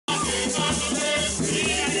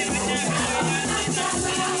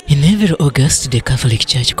In every August, the Catholic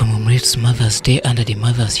Church commemorates Mother's Day under the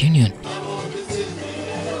Mothers' Union.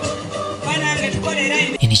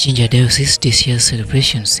 In Jinja Diocese, this year's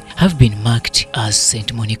celebrations have been marked as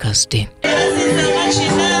St. Monica's Day.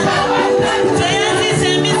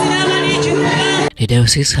 The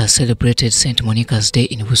diocese has celebrated St. Monica's Day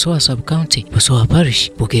in Busowa Sub-County, Busowa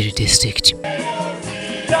Parish, Bugiri District.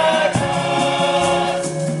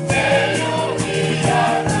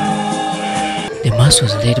 The Mass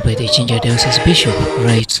was led by the Jinja Diocese Bishop,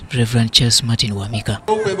 Right Reverend Charles Martin Wamika.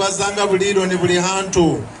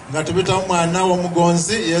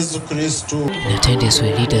 In attendance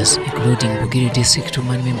were leaders including Bugiri District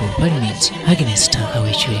Woman Member of Parliament, Agnes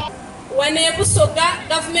Takawechwe. Busoga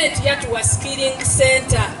government yatuwa skilling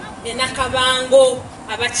center enakabango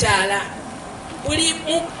abachala buli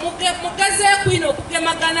mugaze kwino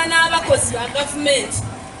okugemagana n'abakozi ba government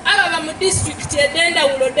ababa mu district edenda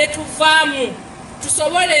ulode tuvamu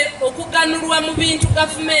tusobole okuganulwa mu bintu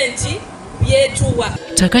government byetuwa.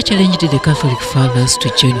 Taka challenged the Catholic fathers to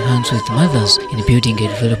join hands with mothers in building a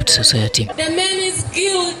developed society. The Men's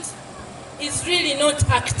Guild is really not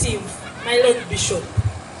active, my Lord Bishop.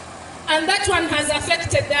 And that one has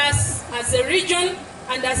affected us as a region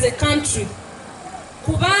and as a country.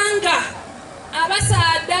 Kubanga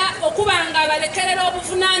abasada okubanga balekerera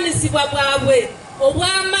obuvunaanyizibwa bwabwe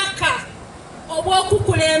obw'amaka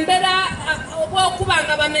obw'okukulembera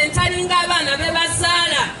obw'okubanga bamentalinga abaana be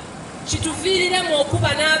bazaala kituviiriremu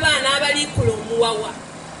okuba n'abaana abaliikula omuwawa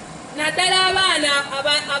naddala abaana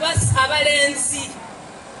abalenzi.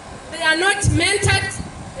 They are not mentored.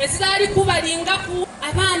 Ezali kubalinga ku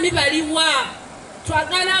abaami baliwa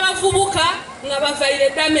twagana abavubuka nga bavaire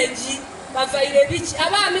damage bavaire biki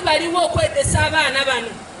abaami baliwo okwegesa abaana bano.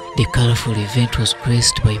 The colorful event was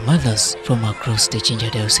graced by mothers from across the Jinja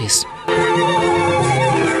Diocese.